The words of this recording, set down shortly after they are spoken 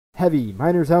heavy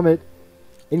miner's helmet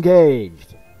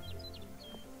engaged.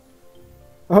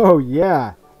 Oh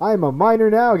yeah, I'm a miner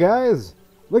now, guys.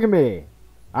 Look at me.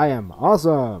 I am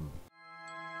awesome.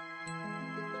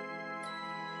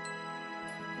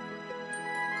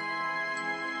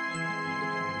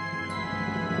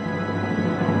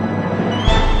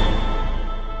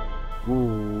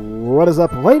 What is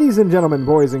up, ladies and gentlemen,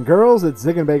 boys and girls? It's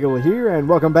Ziegenbagel here, and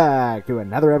welcome back to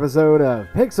another episode of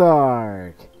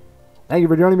PixARK. Thank you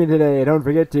for joining me today. Don't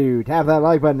forget to tap that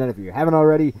like button, and if you haven't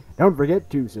already, don't forget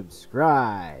to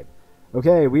subscribe.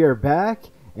 Okay, we are back,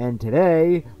 and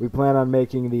today we plan on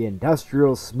making the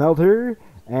industrial smelter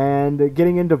and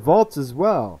getting into vaults as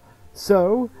well.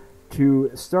 So,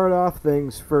 to start off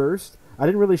things first, I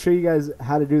didn't really show you guys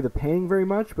how to do the painting very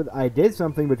much, but I did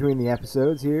something between the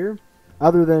episodes here.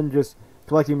 Other than just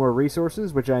collecting more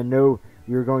resources, which I know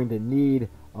you're going to need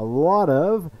a lot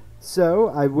of. So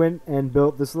I went and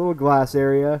built this little glass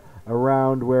area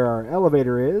around where our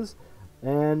elevator is,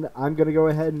 and I'm going to go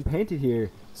ahead and paint it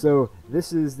here. So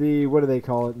this is the, what do they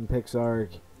call it in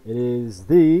PixARK? It is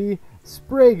the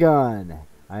spray gun.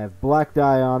 I have black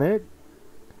dye on it,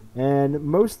 and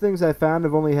most things I found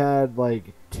have only had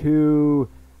like 2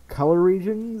 color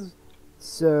regions.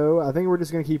 So, I think we're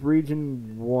just going to keep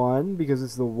region 1 because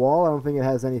it's the wall. I don't think it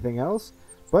has anything else.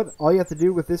 But all you have to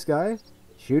do with this guy,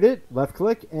 shoot it, left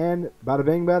click, and bada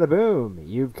bing bada boom,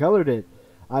 you've colored it.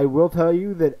 I will tell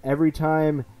you that every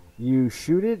time you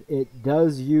shoot it, it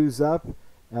does use up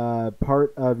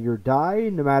part of your dye,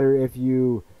 no matter if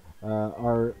you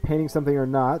are painting something or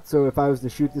not. So if I was to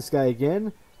shoot this guy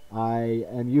again, I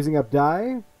am using up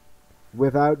dye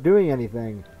without doing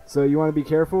anything. So you want to be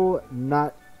careful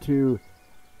not to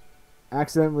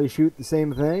accidentally shoot the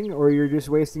same thing, or you're just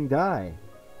wasting dye.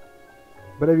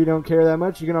 But if you don't care that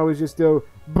much, you can always just go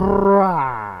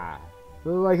brah,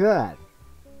 like that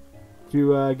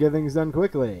to get things done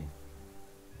quickly.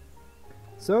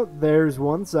 So there's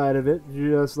one side of it,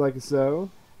 just like so,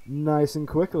 nice and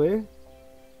quickly,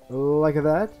 like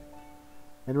that.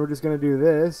 And we're just gonna do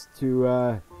this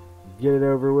to get it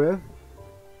over with.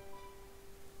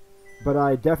 But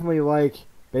I definitely like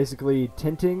basically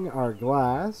tinting our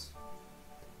glass.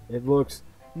 It looks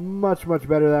much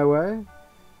better that way.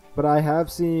 But I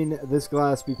have seen this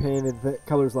glass be painted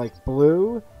colors like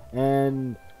blue,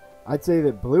 and I'd say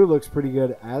that blue looks pretty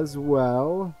good as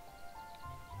well.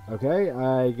 Okay,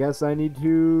 I guess I need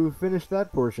to finish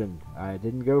that portion. I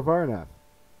didn't go far enough.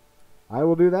 I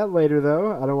will do that later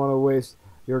though. I don't want to waste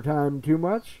your time too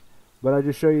much, but I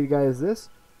just show you guys this.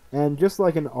 And just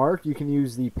like an arc, you can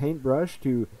use the paintbrush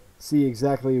to see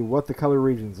exactly what the color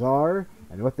regions are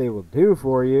and what they will do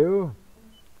for you.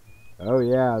 Oh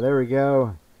yeah, there we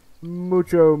go.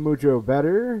 Mucho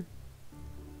better.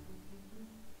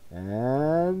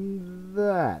 And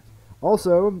that.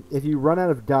 Also, if you run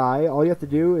out of dye, all you have to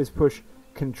do is push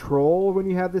Control when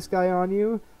you have this guy on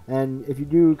you. And if you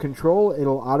do Control,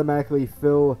 it'll automatically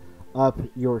fill up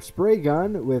your spray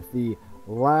gun with the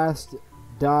last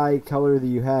dye color that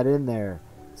you had in there.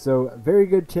 So, very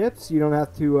good tips. You don't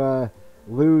have to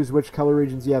lose which color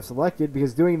regions you have selected,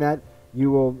 because doing that, you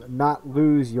will not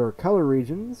lose your color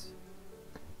regions.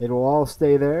 It will all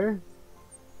stay there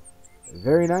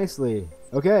very nicely.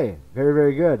 Okay,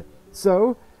 very good.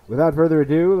 So, without further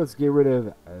ado, let's get rid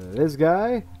of this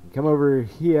guy. Come over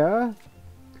here,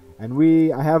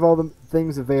 and I have all the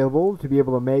things available to be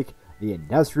able to make the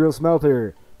industrial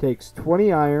smelter. Takes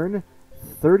 20 iron,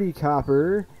 30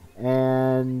 copper,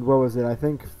 and what was it? I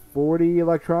think 40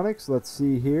 electronics. Let's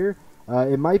see here.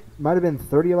 It might have been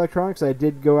 30 electronics. I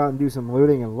did go out and do some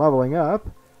looting and leveling up.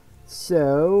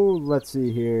 So let's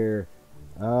see here.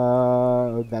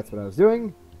 That's what I was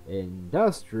doing.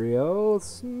 Industrial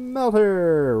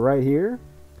smelter right here.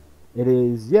 It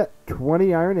is yet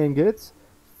 20 iron ingots,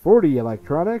 40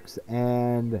 electronics,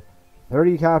 and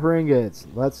 30 copper ingots.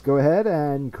 Let's go ahead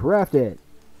and craft it.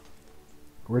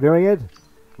 We're doing it.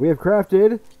 We have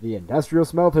crafted the industrial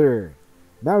smelter.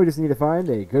 Now we just need to find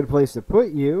a good place to put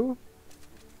you.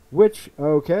 Which,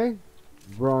 okay,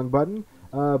 wrong button.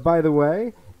 By the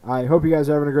way, I hope you guys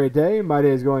are having a great day. My day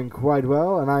is going quite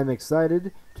well, and I'm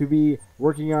excited to be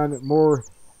working on more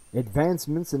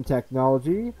advancements in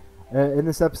technology. In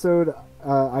this episode,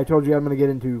 I told you I'm going to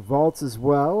get into vaults as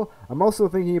well. I'm also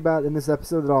thinking about in this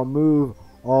episode that I'll move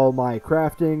all my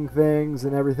crafting things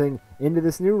and everything into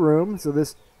this new room. So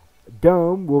this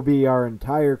dome will be our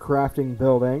entire crafting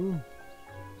building.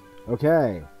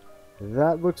 Okay,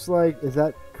 that looks like, is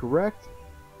that correct?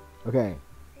 Okay,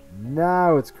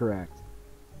 now it's correct.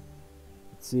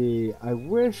 Let's see, I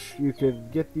wish you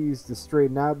could get these to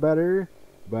straighten out better,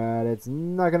 but it's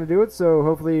not going to do it, so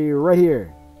hopefully right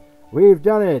here. We've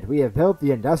done it! We have built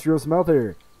the industrial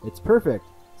smelter. It's perfect.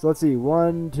 So let's see.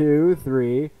 1, 2,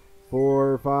 3,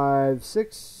 4, 5,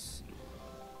 6.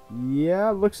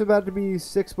 Yeah, looks about to be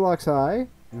 6 blocks high.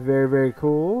 Very, very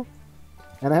cool.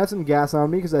 And I have some gas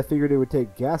on me because I figured it would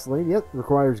take gasoline. Yep,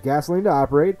 requires gasoline to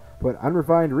operate. Put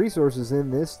unrefined resources in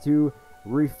this to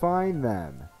refine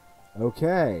them.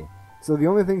 Okay. So the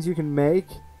only things you can make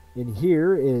in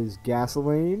here is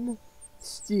gasoline,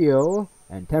 steel,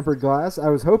 and tempered glass. I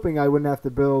was hoping I wouldn't have to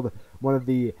build one of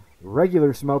the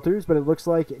regular smelters, but it looks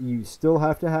like you still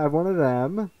have to have one of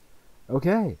them.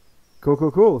 Okay. Cool,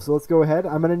 cool, cool. So let's go ahead.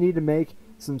 I'm going to need to make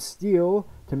some steel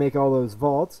to make all those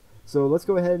vaults. So let's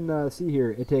go ahead and see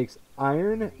here. It takes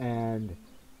iron and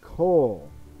coal.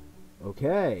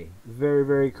 Okay. Very,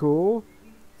 very cool.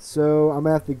 So I'm going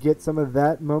to have to get some of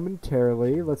that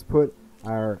momentarily. Let's put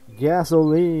our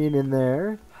gasoline in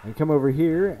there and come over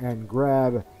here and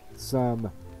grab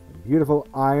some beautiful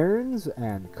irons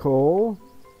and coal.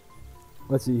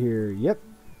 Let's see here. Yep.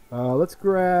 Let's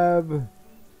grab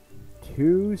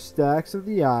 2 stacks of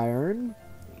the iron.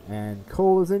 And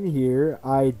coal is in here.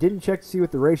 I didn't check to see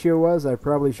what the ratio was. I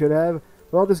probably should have.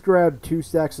 But I'll just grab 2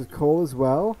 stacks of coal as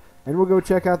well. And we'll go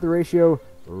check out the ratio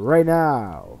right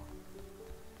now.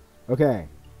 Okay.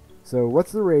 So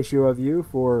what's the ratio of you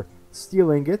for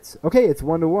steel ingots? Okay, it's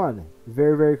 1 to 1.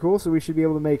 Very, very cool. So we should be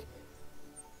able to make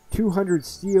 200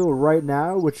 steel right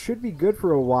now, which should be good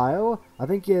for a while. I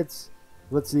think it's,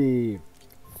 let's see,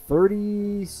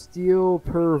 30 steel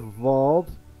per vault.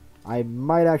 I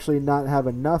might actually not have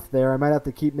enough there. I might have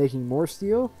to keep making more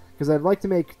steel because I'd like to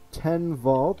make 10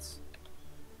 vaults.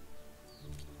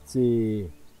 Let's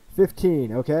see,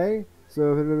 15, okay?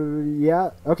 So,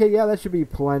 yeah, okay, yeah, that should be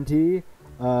plenty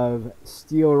of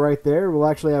steel right there. We'll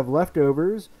actually have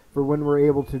leftovers for when we're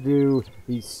able to do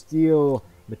the steel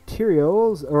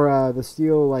materials, or the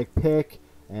steel, like, pick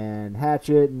and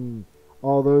hatchet and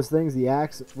all those things, the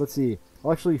axe. Let's see,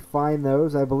 I'll actually find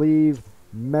those. I believe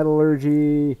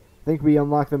metallurgy, I think we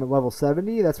unlocked them at level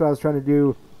 70. That's why I was trying to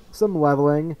do some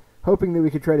leveling, hoping that we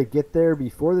could try to get there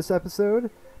before this episode,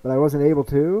 but I wasn't able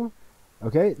to.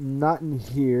 Okay, not in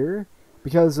here,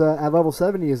 because at level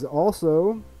 70 is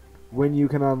also when you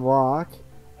can unlock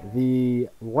the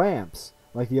lamps,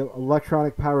 like the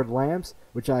electronic powered lamps,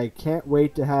 which I can't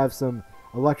wait to have some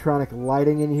electronic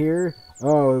lighting in here.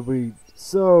 Oh, it would be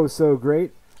so, so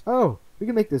great. Oh, we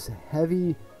can make this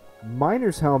heavy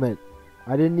miner's helmet.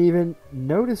 I didn't even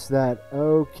notice that.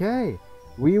 Okay.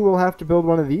 We will have to build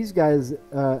one of these guys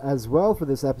as well for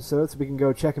this episode, so we can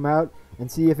go check them out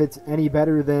and see if it's any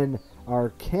better than our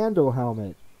candle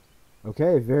helmet.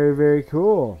 Okay, very, very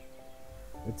cool.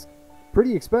 It's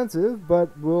pretty expensive,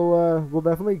 but we'll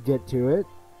definitely get to it.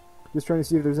 Just trying to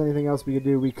see if there's anything else we could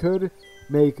do. We could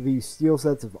make these steel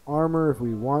sets of armor if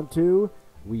we want to.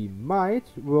 We might.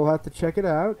 We'll have to check it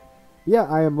out. Yeah,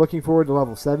 I am looking forward to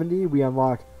level 70. We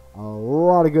unlock a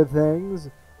lot of good things,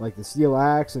 like the steel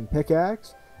axe and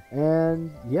pickaxe.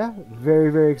 And yeah,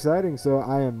 very, very exciting. So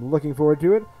I am looking forward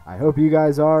to it. I hope you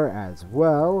guys are as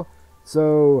well.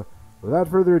 So without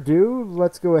further ado,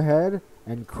 let's go ahead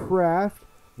and craft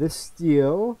this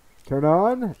steel. Turn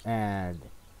on, and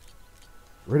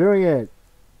we're doing it.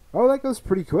 Oh, that goes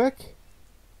pretty quick.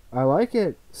 I like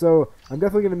it. So I'm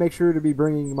definitely going to make sure to be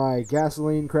bringing my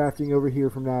gasoline crafting over here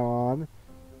from now on.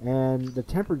 And the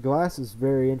tempered glass is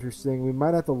very interesting. We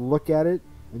might have to look at it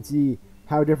and see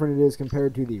how different it is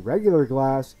compared to the regular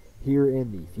glass here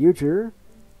in the future.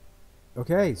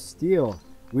 Okay, steel.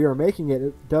 We are making it.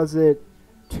 It does it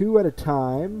 2 at a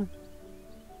time.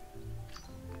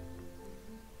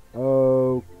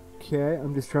 Okay,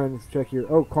 I'm just trying to check here.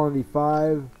 Oh, quantity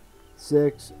 5,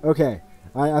 6. Okay,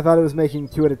 I thought it was making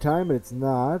 2 at a time, but it's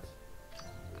not.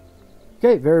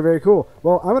 Okay, very, very cool.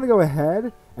 Well, I'm going to go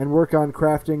ahead and work on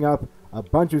crafting up a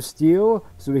bunch of steel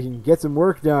so we can get some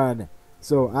work done.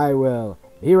 So I will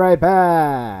be right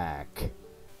back.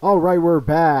 Alright, we're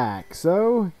back.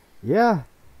 So, yeah,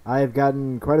 I've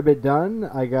gotten quite a bit done.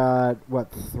 I got,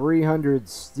 what, 300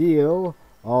 steel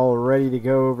all ready to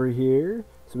go over here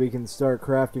so we can start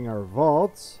crafting our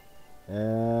vaults.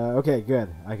 Okay,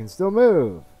 good. I can still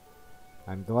move.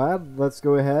 I'm glad. Let's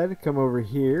go ahead, come over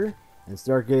here, and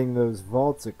start getting those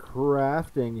vaults a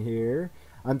crafting here.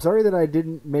 I'm sorry that I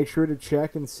didn't make sure to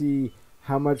check and see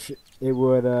how much it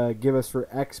would give us for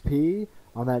XP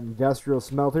on that industrial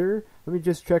smelter. Let me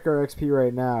just check our XP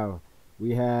right now.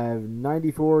 We have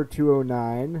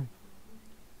 94,209,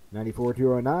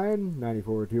 94,209,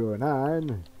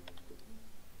 94,209.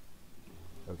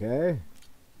 Okay.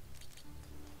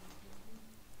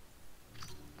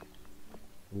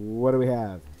 What do we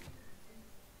have?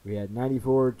 We had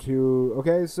 94 to...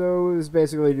 Okay, so it was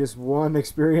basically just one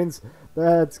experience.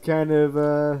 That's kind of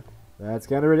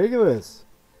ridiculous.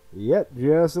 Yep,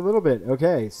 just a little bit.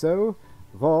 Okay, so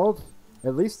vault.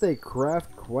 At least they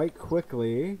craft quite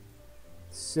quickly.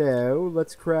 So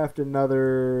let's craft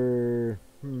another.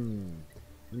 I'm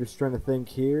just trying to think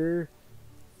here.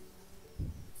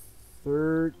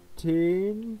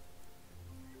 13.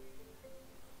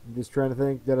 I'm just trying to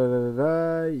think. Da da da da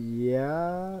da.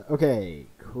 Yeah. Okay.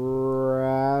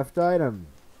 Craft item.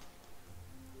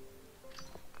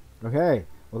 Okay.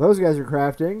 Well, those guys are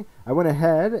crafting. I went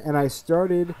ahead and I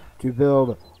started to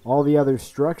build all the other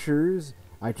structures.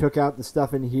 I took out the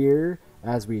stuff in here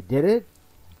as we did it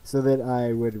so that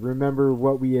I would remember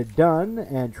what we had done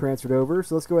and transferred over.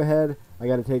 So let's go ahead. I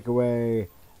got to take away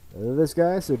this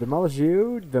guy. So demolish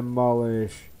you,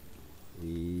 demolish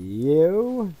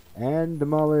you, and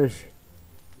demolish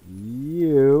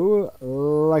you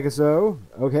like so.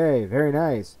 Okay, very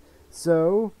nice.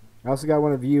 So I also got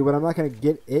one of you, but I'm not going to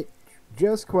get it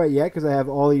just quite yet because I have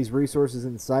all these resources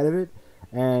inside of it,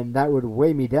 and that would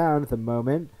weigh me down at the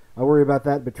moment. I'll worry about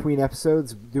that between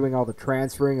episodes, doing all the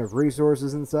transferring of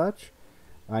resources and such.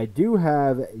 I do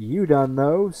have you done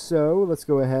though, so let's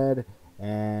go ahead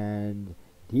and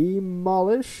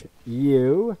demolish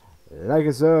you like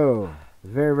so.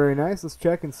 Very, very nice. Let's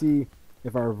check and see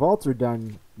if our vaults are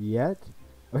done yet.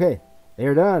 Okay, they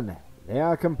are done. They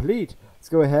are complete. Let's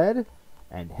go ahead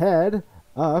and head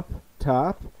up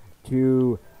top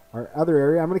to our other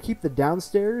area. I'm going to keep the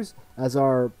downstairs as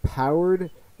our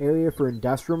powered area for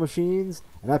industrial machines,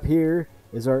 and up here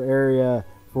is our area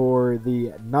for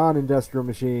the non-industrial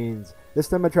machines. This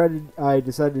time I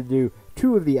decided to do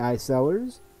 2 of the ice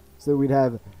cellars so we'd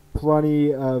have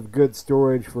plenty of good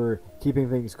storage for keeping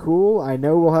things cool. I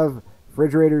know we'll have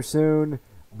refrigerators soon,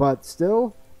 but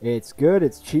still, it's good,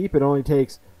 it's cheap, it only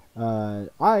takes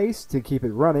ice to keep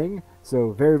it running,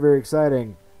 so very, very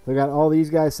exciting. So I got all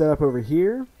these guys set up over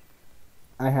here.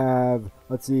 I have,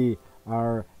 let's see,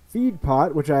 our feed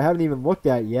pot, which I haven't even looked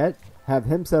at yet, have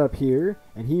him set up here,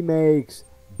 and he makes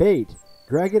bait.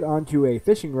 Drag it onto a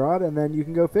fishing rod, and then you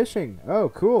can go fishing. Oh,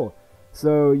 cool.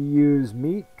 So you use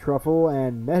meat, truffle,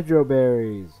 and medjow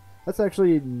berries. That's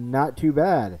actually not too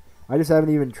bad. I just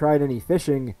haven't even tried any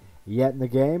fishing yet in the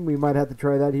game. We might have to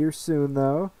try that here soon,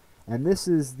 though. And this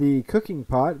is the cooking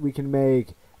pot. We can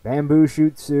make bamboo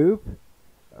shoot soup.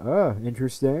 Oh,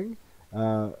 interesting.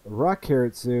 Rock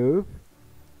carrot soup.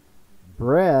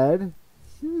 Bread.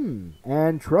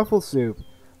 And truffle soup.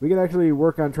 We can actually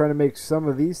work on trying to make some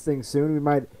of these things soon. We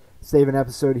might save an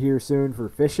episode here soon for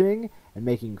fishing and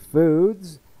making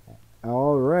foods.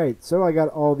 Alright, so I got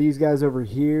all these guys over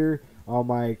here. All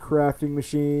my crafting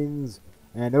machines.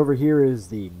 And over here is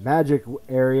the magic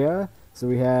area. So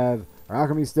we have our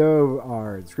alchemy stove,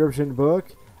 our inscription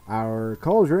book, our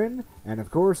cauldron, and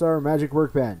of course our magic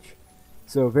workbench.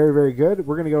 So very, very good.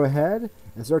 We're going to go ahead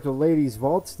and start to lay these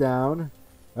vaults down.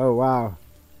 Oh, wow.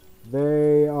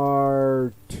 They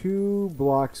are 2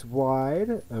 blocks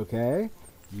wide. Okay.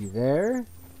 You there,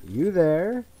 you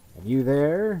there, and you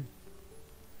there.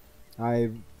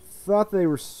 I thought they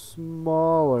were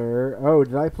smaller. Oh,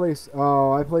 did I place...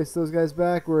 Oh, I placed those guys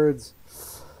backwards.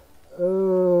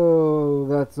 Oh,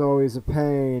 that's always a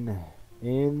pain.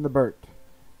 In the Burt.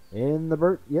 In the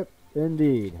Burt? Yep,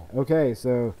 indeed. Okay,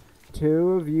 so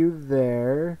 2 of you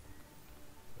there.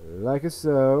 Like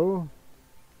so.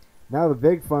 Now the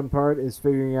big fun part is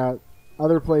figuring out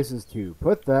other places to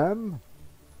put them.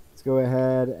 Let's go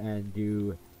ahead and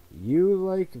do you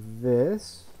like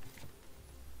this.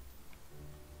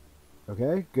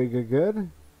 Okay, good, good,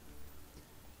 good.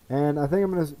 And I think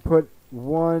I'm going to put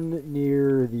one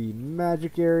near the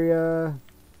magic area.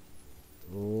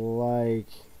 Like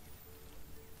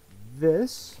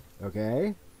this.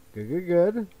 Okay, good, good,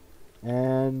 good.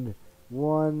 And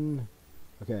one...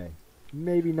 Okay,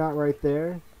 maybe not right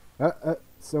there.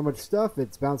 So much stuff,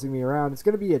 it's bouncing me around. It's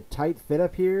going to be a tight fit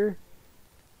up here,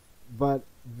 but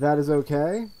that is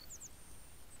okay.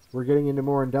 We're getting into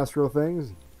more industrial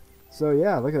things. So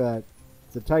yeah, look at that.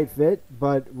 It's a tight fit,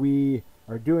 but we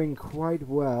are doing quite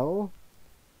well.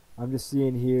 I'm just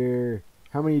seeing here,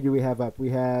 how many do we have up? We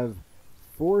have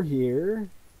 4 here.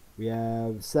 We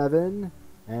have 7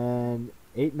 and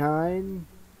 8, 9.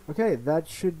 Okay, that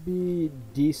should be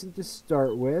decent to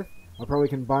start with. I'll probably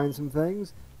combine some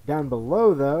things. Down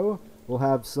below, though, we'll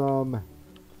have some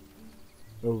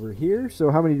over here.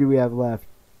 So how many do we have left?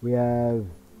 We have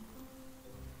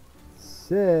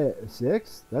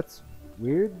 6. That's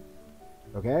weird.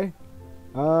 Okay.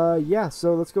 Yeah,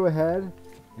 so let's go ahead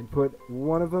and put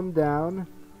one of them down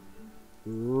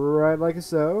right like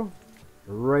so.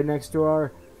 Right next to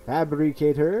our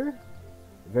fabricator.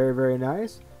 Very, very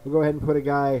nice. We'll go ahead and put a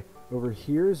guy over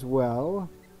here as well.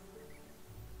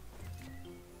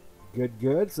 Good,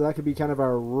 good. So that could be kind of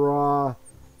our raw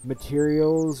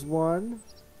materials one.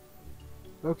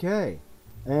 Okay.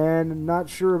 And not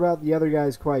sure about the other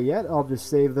guys quite yet. I'll just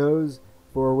save those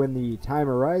for when the time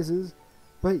arises.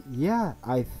 But yeah,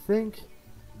 I think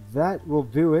that will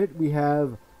do it. We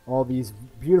have all these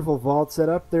beautiful vaults set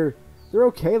up. They're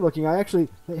okay looking. I actually,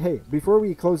 hey, before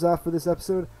we close off for this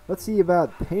episode, let's see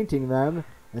about painting them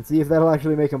and see if that'll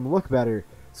actually make them look better.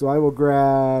 So I will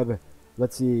grab,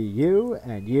 let's see, you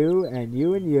and you and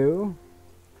you and you.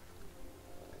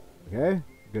 Okay,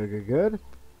 good, good, good.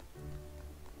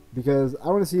 Because I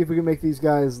want to see if we can make these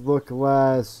guys look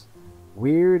less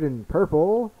weird and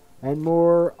purple and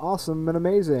more awesome and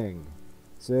amazing.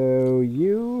 So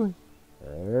you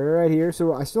right here.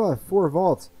 So I still have 4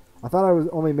 vaults. I thought I was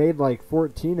only made like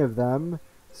 14 of them.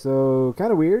 So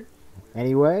kind of weird.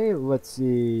 Anyway, let's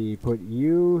see. Put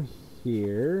you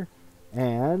here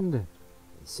and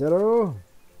settle.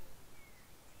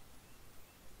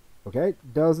 Okay,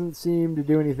 doesn't seem to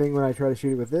do anything when I try to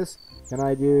shoot it with this. Can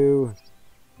I do...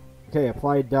 Okay,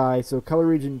 applied dye. So color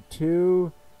region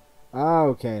 2. Ah,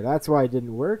 okay, that's why it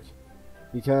didn't work.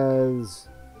 Because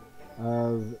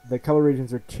the color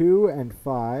regions are 2 and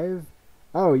 5.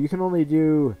 Oh, you can only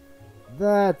do...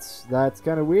 That's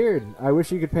kind of weird. I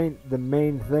wish you could paint the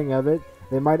main thing of it.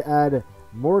 They might add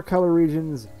more color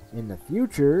regions in the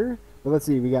future. But let's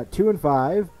see, we got 2 and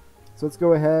 5. So let's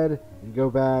go ahead and go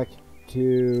back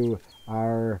to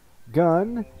our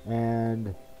gun.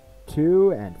 And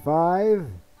 2 and 5.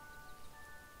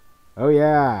 Oh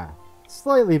yeah,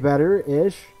 slightly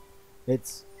better-ish.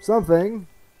 It's something,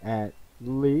 at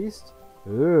least.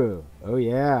 Ooh, oh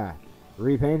yeah,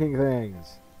 repainting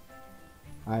things.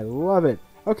 I love it.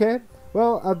 Okay,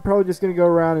 well, I'm probably just going to go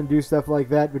around and do stuff like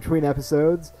that between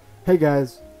episodes. Hey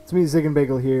guys, it's me,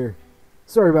 Ziegenbagel here.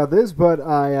 Sorry about this, but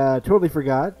I totally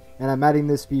forgot, and I'm adding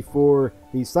this before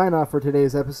the sign-off for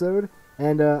today's episode,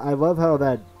 and I love how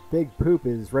that big poop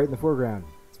is right in the foreground.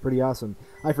 Pretty awesome.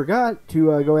 I forgot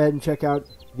to go ahead and check out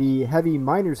the heavy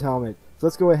miner's helmet. So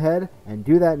let's go ahead and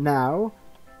do that now,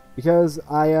 because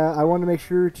I want to make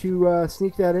sure to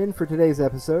sneak that in for today's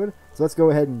episode. So let's go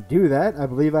ahead and do that. I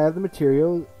believe I have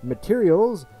the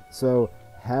materials. So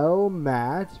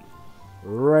helmet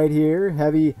right here.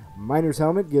 Heavy miner's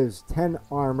helmet gives 10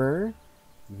 armor.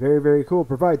 Very, very cool.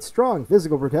 Provides strong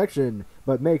physical protection,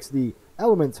 but makes the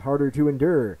elements harder to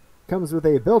endure. Comes with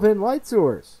a built-in light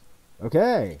source.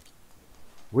 Okay,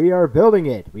 we are building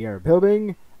it. We are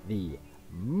building the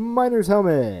miner's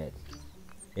helmet.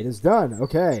 It is done.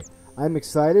 Okay, I'm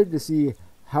excited to see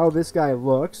how this guy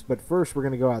looks, but first we're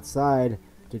going to go outside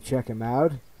to check him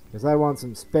out, because I want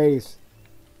some space.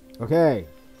 Okay,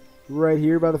 right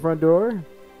here by the front door.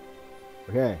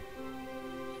 Okay,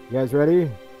 you guys ready?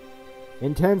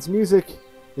 Intense music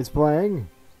is playing.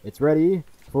 It's ready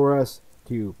for us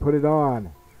to put it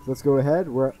on. So let's go ahead.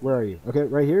 Where are you? Okay,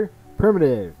 right here.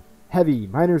 Primitive, heavy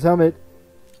miner's helmet,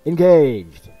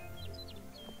 engaged.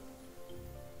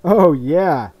 Oh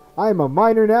yeah, I'm a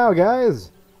miner now,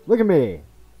 guys. Look at me.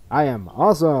 I am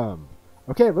awesome.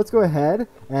 Okay, let's go ahead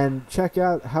and check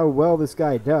out how well this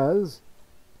guy does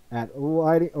at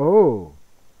lighting.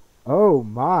 Oh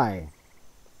my.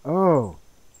 Oh,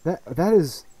 that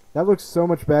looks so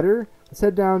much better. Let's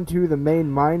head down to the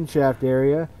main mine shaft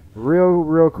area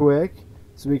real quick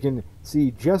so we can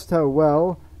see just how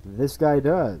well this guy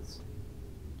does.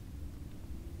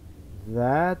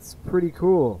 That's pretty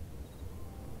cool.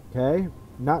 Okay,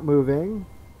 not moving.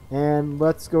 And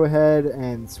let's go ahead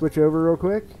and switch over real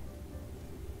quick.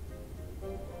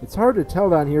 It's hard to tell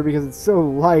down here because it's so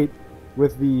light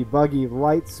with the buggy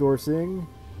light sourcing.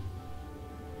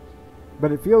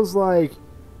 But it feels like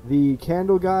the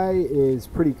candle guy is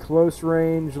pretty close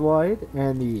range light,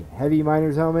 and the heavy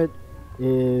miner's helmet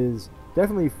is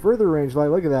definitely further range light.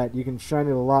 Look at that. You can shine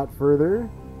it a lot further.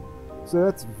 So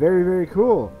that's very, very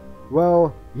cool.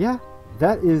 Well, yeah,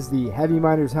 that is the heavy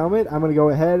miner's helmet. I'm going to go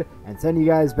ahead and send you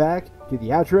guys back to the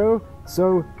outro.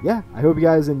 So, yeah, I hope you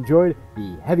guys enjoyed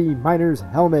the heavy miner's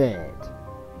helmet.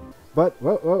 But,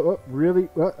 really,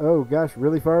 oh gosh,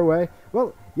 really far away.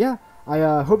 Well, yeah,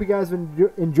 I hope you guys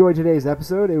enjoyed today's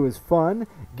episode. It was fun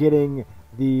getting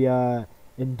the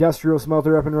industrial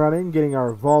smelter up and running, getting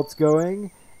our vaults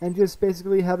going, and just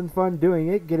basically having fun doing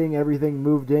it, getting everything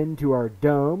moved into our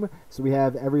dome, so we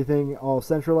have everything all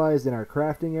centralized in our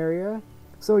crafting area.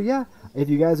 So yeah, if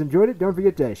you guys enjoyed it, don't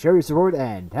forget to share your support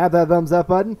and tap that thumbs up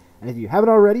button. And if you haven't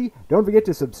already, don't forget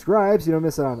to subscribe so you don't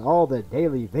miss out on all the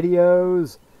daily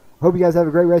videos. Hope you guys have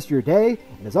a great rest of your day.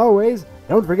 And as always,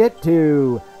 don't forget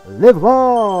to live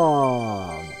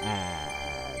long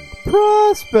and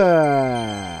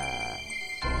prosper.